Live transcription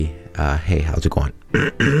Hey, how's it going?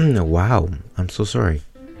 Wow, I'm so sorry.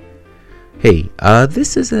 Hey,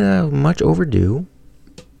 this is a much overdue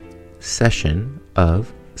session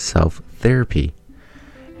of self-therapy,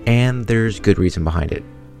 and there's good reason behind it.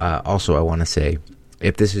 Also, I want to say,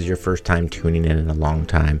 if this is your first time tuning in a long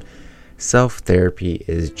time, self-therapy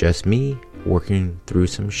is just me working through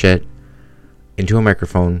some shit into a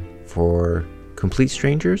microphone for complete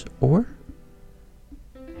strangers or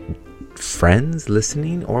friends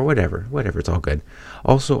listening or whatever, it's all good.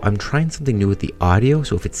 Also, I'm trying something new with the audio,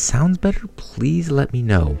 so if it sounds better, please let me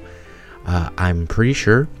know. I'm pretty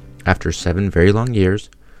sure after 7 very long years,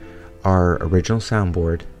 our original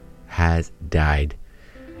soundboard has died.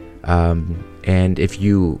 And if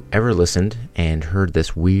you ever listened and heard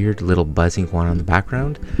this weird little buzzing going on in the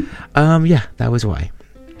background, yeah, that was why.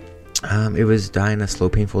 It was dying a slow,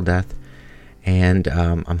 painful death, and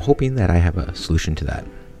I'm hoping that I have a solution to that.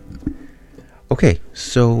 Okay,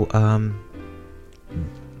 so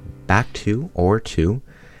back to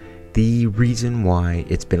the reason why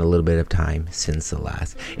it's been a little bit of time since the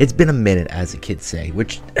last. It's been a minute, as the kids say,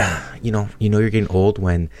 which you know you're getting old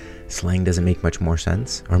when slang doesn't make much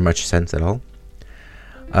sense at all.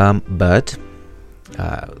 But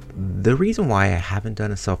the reason why I haven't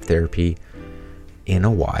done a self-therapy in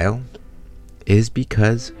a while is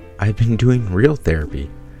because I've been doing real therapy.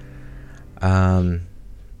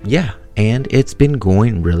 Yeah, and it's been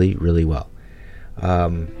going really, really well.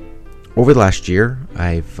 Over the last year,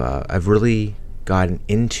 I've really gotten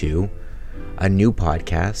into a new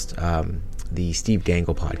podcast, the Steve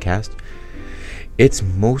Dangle podcast. It's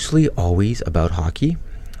mostly always about hockey,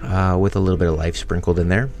 with a little bit of life sprinkled in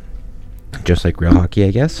there, just like real hockey,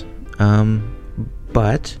 I guess.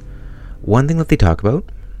 But one thing that they talk about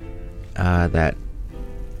that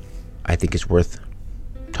I think is worth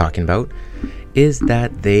talking about is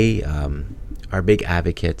that they are big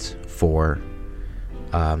advocates for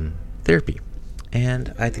therapy,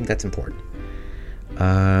 and I think that's important.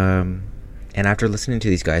 And after listening to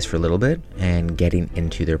these guys for a little bit and getting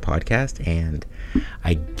into their podcast and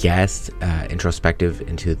I guess introspective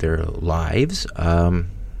into their lives,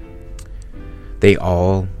 they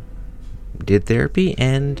all did therapy,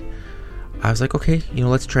 and I was like, okay,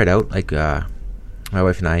 let's try it out. Like my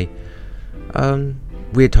wife and I,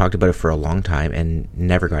 we had talked about it for a long time and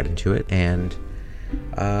never got into it, and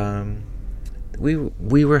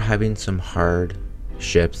we were having some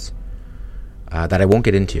hardships that I won't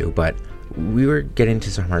get into, but we were getting into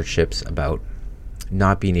some hardships about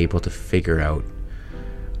not being able to figure out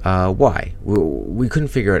why. We couldn't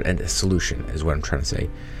figure out a solution, is what I'm trying to say.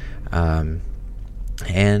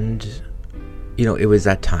 And it was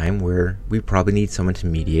that time where we probably need someone to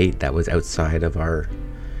mediate that was outside of our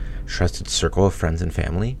trusted circle of friends and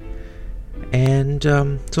family, and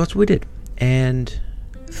so that's what we did. And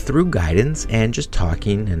through guidance and just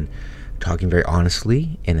talking very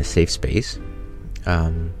honestly in a safe space,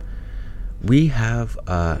 we have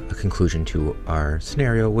a conclusion to our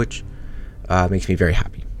scenario, which makes me very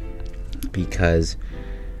happy, because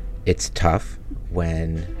it's tough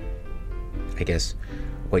when, I guess,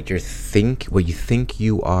 what you think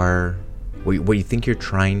you're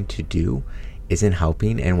trying to do isn't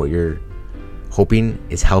helping, and what you're hoping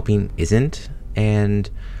is helping isn't, and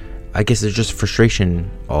I guess there's just frustration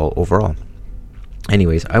all overall.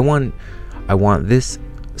 Anyways, I want this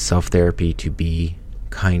self-therapy to be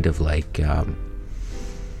kind of like,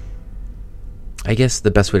 I guess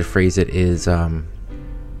the best way to phrase it is, I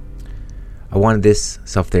wanted this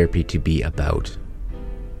self-therapy to be about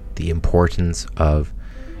the importance of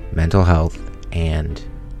mental health and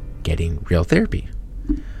getting real therapy.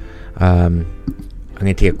 I'm going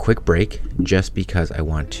to take a quick break just because I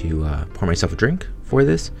want to pour myself a drink for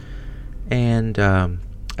this, and I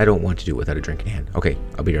don't want to do it without a drink in hand. Okay,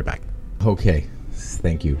 I'll be right back. Okay,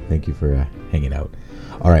 thank you for hanging out.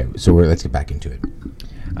 All right, so let's get back into it.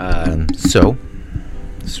 So,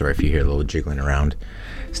 sorry if you hear a little jiggling around.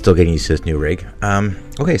 Still getting used to this new rig.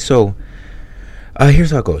 Okay, so here's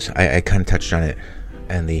how it goes. I kind of touched on it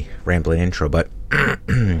in the rambling intro, but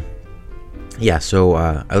yeah, so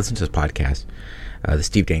I listened to this podcast, the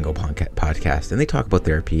Steve Dangle podcast, and they talk about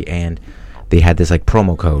therapy, and they had this like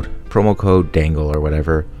promo code Dangle or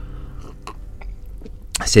whatever.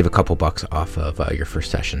 Save a couple bucks off of your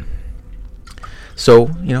first session.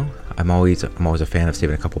 So I'm always a fan of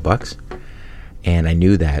saving a couple bucks, and I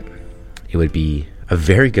knew that it would be a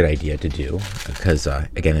very good idea to do because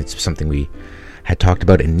again, it's something we had talked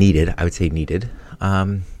about and needed. I would say needed.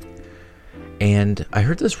 And I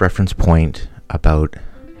heard this reference point about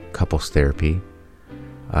couples therapy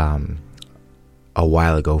a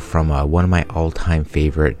while ago from one of my all-time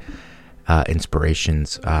favorite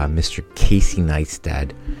inspirations, Mr. Casey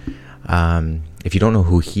Neistat. If you don't know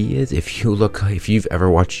who he is, if you've ever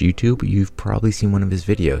watched YouTube, you've probably seen one of his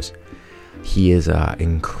videos. He is an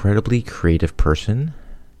incredibly creative person.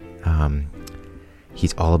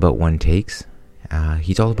 He's all about one takes.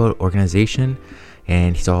 He's all about organization,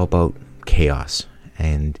 and he's all about chaos.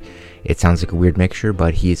 And it sounds like a weird mixture,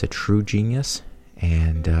 but he is a true genius.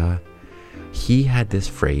 And he had this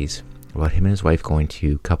phrase about him and his wife going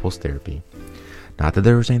to couples therapy. Not that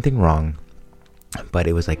there was anything wrong, but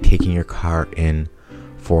it was like taking your car in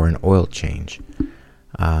for an oil change.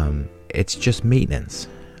 It's just maintenance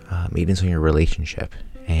on your relationship.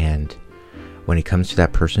 And when it comes to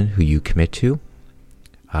that person who you commit to,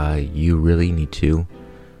 you really need to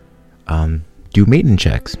do maintenance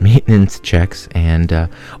checks and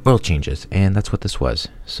oil changes. And that's what this was.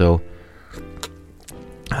 So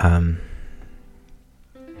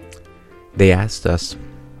they asked us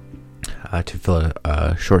to fill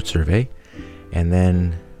a short survey, and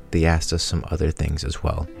then they asked us some other things as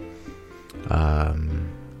well.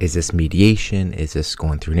 Is this mediation? Is this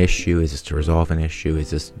going through an issue? Is this to resolve an issue? Is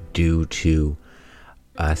this due to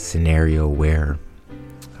a scenario where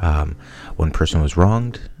one person was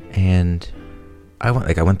wronged? And I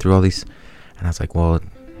went through all these, and I was like, well,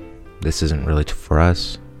 this isn't really for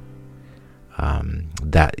us.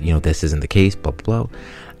 This isn't the case, blah, blah, blah.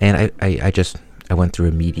 And I went through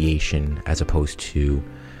a mediation as opposed to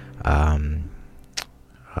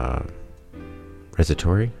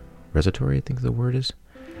resolutory, I think the word is,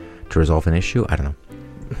 to resolve an issue. I don't know.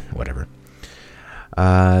 Whatever.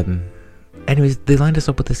 Anyways, they lined us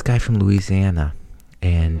up with this guy from Louisiana,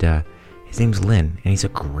 and his name's Lynn, and he's a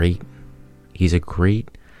great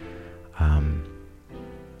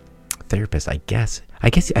therapist, I guess. I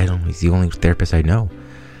don't know, he's the only therapist I know.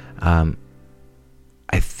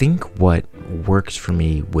 I think what works for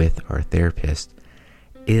me with our therapist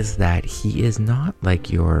is that he is not like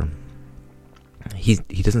he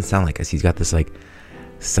doesn't sound like us. He's got this like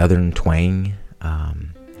southern twang.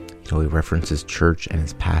 He references church and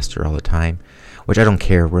his pastor all the time, which I don't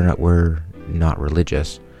care. We're not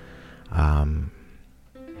religious. But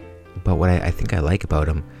what I think I like about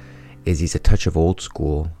him is he's a touch of old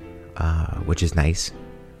school, which is nice.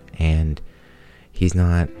 And he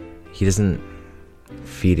doesn't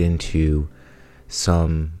feed into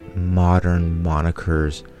some modern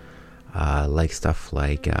monikers, like stuff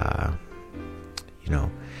like,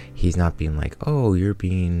 he's not being like, oh, you're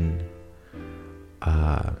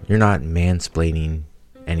not mansplaining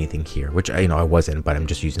anything here, which I wasn't, but I'm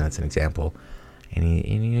just using that as an example. And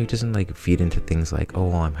he doesn't like feed into things like,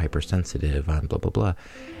 oh, I'm hypersensitive, I'm blah, blah, blah.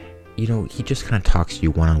 He just kind of talks to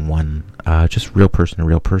you one-on-one, just real person to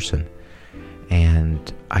real person.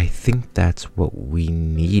 And I think that's what we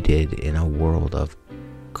needed in a world of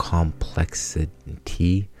complexity.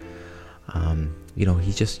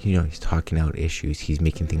 He's talking out issues. He's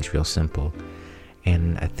making things real simple.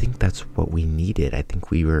 And I think that's what we needed. I think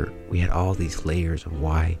we had all these layers of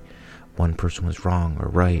why one person was wrong or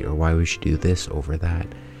right, or why we should do this over that.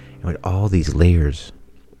 And we had all these layers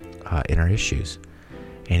in our issues.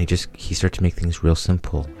 And he started to make things real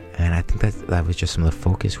simple. And I think that was just some of the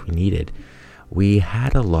focus we needed. We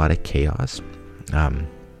had a lot of chaos.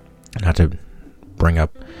 Not to bring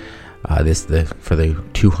up this for the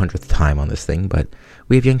 200th time on this thing, but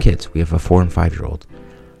we have young kids. We have a 4 and 5-year-old,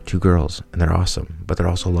 2 girls, and they're awesome, but they're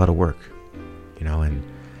also a lot of work, and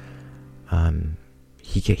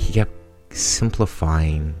he kept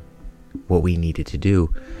simplifying what we needed to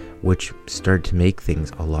do, which started to make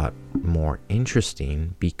things a lot more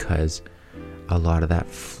interesting because a lot of that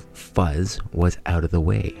fuzz was out of the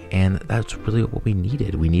way. And that's really what we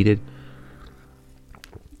needed. We needed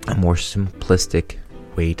a more simplistic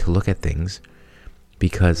way to look at things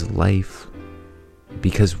because life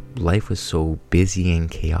was so busy and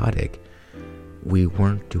chaotic. We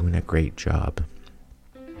weren't doing a great job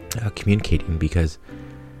communicating because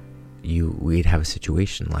we'd have a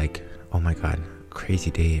situation like, oh my God,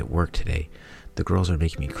 crazy day at work today. The girls are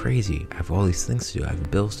making me crazy. I have all these things to do. I have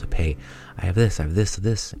bills to pay. I have this. And it's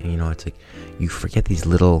like you forget these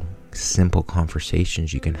little simple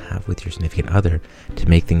conversations you can have with your significant other to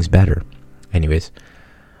make things better. Anyways,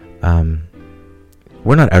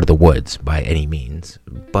 we're not out of the woods by any means,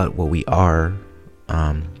 but what we are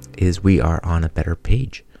is we are on a better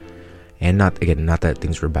page. And not that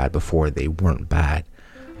things were bad before. They weren't bad,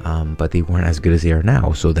 but they weren't as good as they are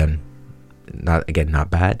now. So then, not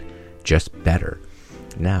bad, just better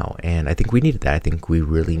now. And I think we needed that. I think we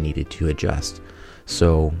really needed to adjust.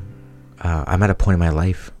 So I'm at a point in my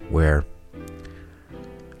life where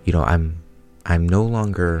I'm no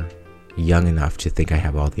longer young enough to think I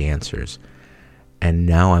have all the answers. And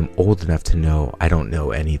now I'm old enough to know I don't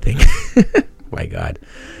know anything. My God.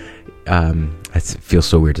 It feels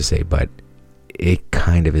so weird to say, but it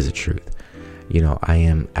kind of is a truth. You know, I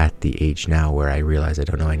am at the age now where I realize I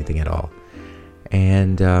don't know anything at all.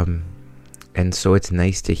 And so it's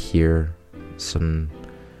nice to hear some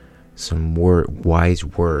wise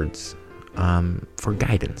words for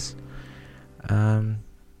guidance.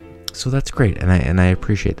 So that's great, and I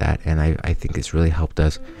appreciate that, and I think it's really helped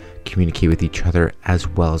us communicate with each other, as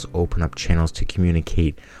well as open up channels to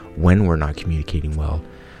communicate when we're not communicating well,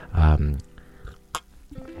 and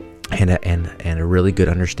a really good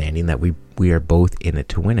understanding that we are both in it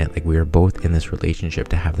to win it. Like, we are both in this relationship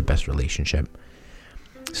to have the best relationship.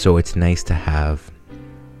 So it's nice to have.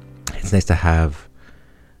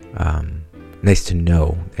 Nice to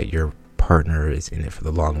know that your partner is in it for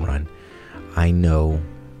the long run. I know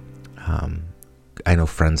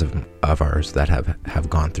friends of ours that have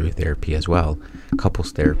gone through therapy as well,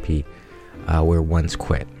 couples therapy, where one's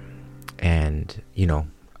quit. And, you know,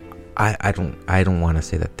 I don't want to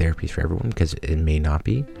say that therapy is for everyone, because it may not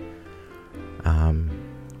be.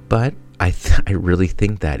 But I really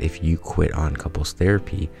think that if you quit on couples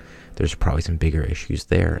therapy, there's probably some bigger issues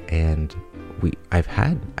there. And I've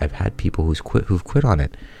had people who've quit on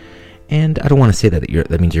it. And I don't want to say that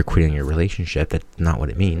that means you're quitting your relationship. That's not what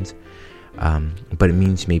it means. But it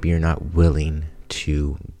means maybe you're not willing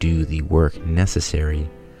to do the work necessary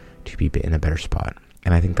to be in a better spot.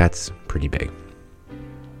 And I think that's pretty big.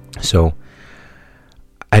 So,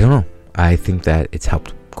 I don't know. I think that it's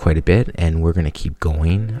helped quite a bit, and we're going to keep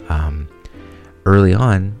going. Early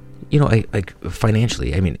on, you know, like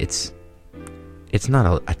financially, I mean, it's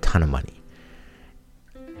not a ton of money.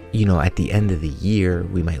 You know, at the end of the year,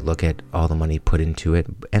 we might look at all the money put into it,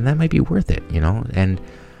 and that might be worth it, you know, and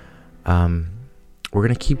we're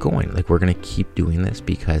going to keep going. Like, we're going to keep doing this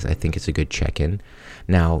because I think it's a good check-in.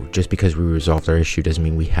 Now, just because we resolved our issue doesn't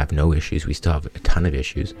mean we have no issues. We still have a ton of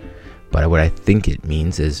issues. But what I think it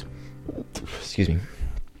means is, excuse me,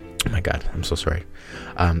 oh my God, I'm so sorry.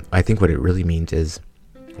 I think what it really means is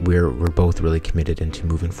we're both really committed into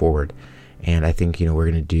moving forward. And I think, you know, we're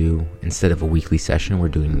going to do, instead of a weekly session, we're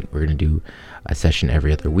going to do a session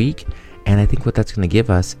every other week. And I think what that's going to give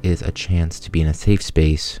us is a chance to be in a safe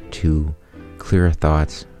space to clear our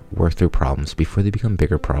thoughts, work through problems before they become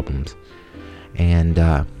bigger problems. And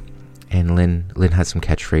Lynn has some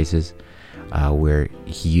catchphrases where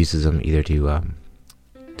he uses them either to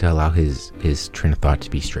allow his train of thought to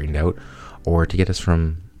be straightened out, or to get us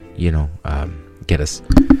from, you know, get us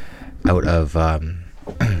out of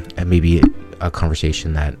maybe a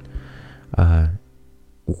conversation that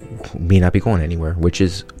may not be going anywhere, which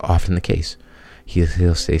is often the case.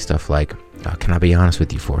 He'll say stuff like, "Can I be honest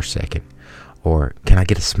with you for a second?" Or, "Can I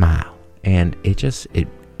get a smile?" And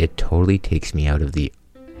it totally takes me out of the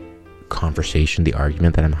conversation, the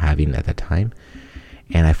argument that I'm having at that time,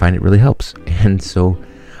 and I find it really helps. And so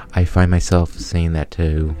I find myself saying that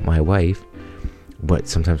to my wife, but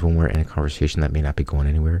sometimes when we're in a conversation that may not be going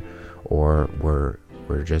anywhere, or we're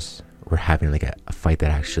having like a fight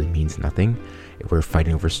that actually means nothing, we're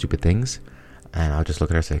fighting over stupid things, and I'll just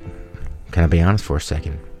look at her and say, "Can I be honest for a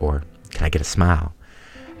second?" Or, "Can I get a smile?"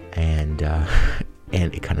 And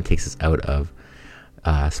it kind of takes us out of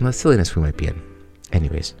some of the silliness we might be in.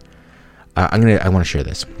 Anyways, I want to share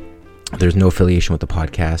this. There's no affiliation with the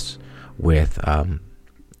podcast. With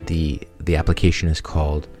the application is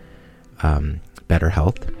called Better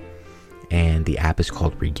Health, and the app is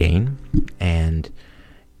called Regain. And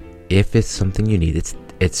if it's something you need,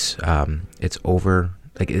 it's over,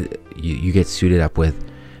 like, you get suited up with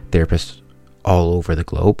therapists all over the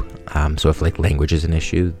globe. So if like language is an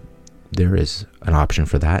issue, there is an option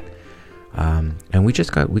for that. And we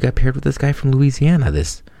got paired with this guy from Louisiana,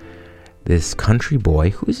 this country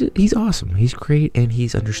boy he's awesome. He's great, and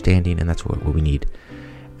he's understanding, and that's what we need.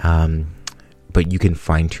 But you can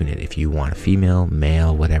fine tune it if you want a female,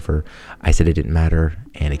 male, whatever. I said it didn't matter,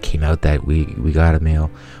 and it came out that we got a male,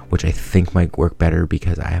 which I think might work better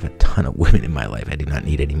because I have a ton of women in my life. I do not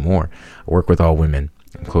need any more. I work with all women.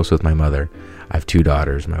 I'm close with my mother. I have 2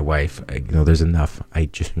 daughters, my wife. There's enough. I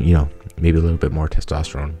just, maybe a little bit more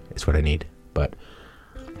testosterone is what I need. But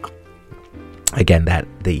again,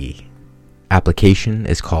 the application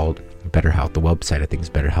is called Better Health. The website, I think, is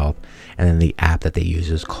Better Health. And then the app that they use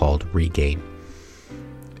is called Regain.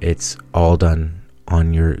 It's all done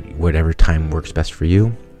on your whatever time works best for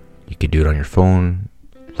you. You could do it on your phone,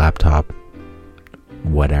 laptop,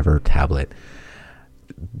 whatever, tablet.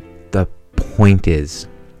 The point is,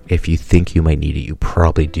 if you think you might need it, you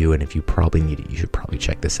probably do. And if you probably need it, you should probably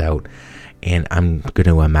check this out. And I'm going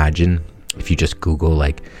to imagine if you just Google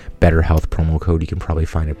like Better Health promo code, you can probably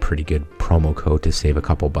find a pretty good promo code to save a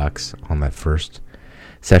couple bucks on that first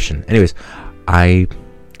session. Anyways, I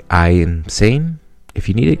am saying if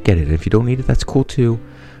you need it, get it. If you don't need it, that's cool too.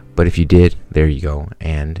 But if you did, there you go.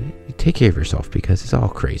 And take care of yourself because it's all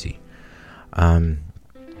crazy.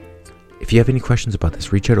 If you have any questions about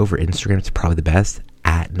this, reach out over Instagram. It's probably the best,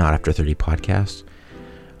 at Not After 30 Podcast.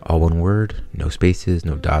 All one word, no spaces,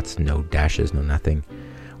 no dots, no dashes, no nothing.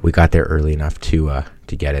 We got there early enough to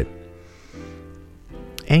get it.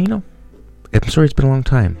 And I'm sorry it's been a long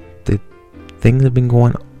time. The things have been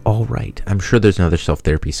going all right. I'm sure there's another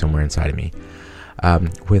self-therapy somewhere inside of me.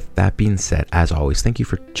 With that being said, as always, thank you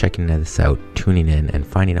for checking this out, tuning in, and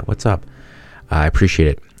finding out what's up. I appreciate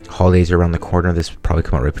it. Holidays are around the corner. This will probably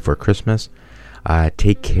come out right before Christmas.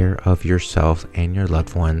 Take care of yourselves and your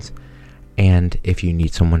loved ones. And if you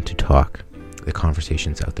need someone to talk, the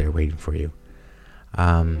conversation's out there waiting for you.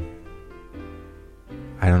 I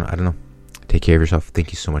don't know. Take care of yourself.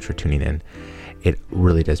 Thank you so much for tuning in. It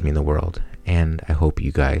really does mean the world. And I hope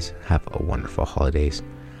you guys have a wonderful holidays.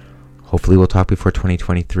 Hopefully we'll talk before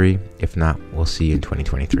 2023. If not, we'll see you in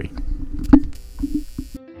 2023.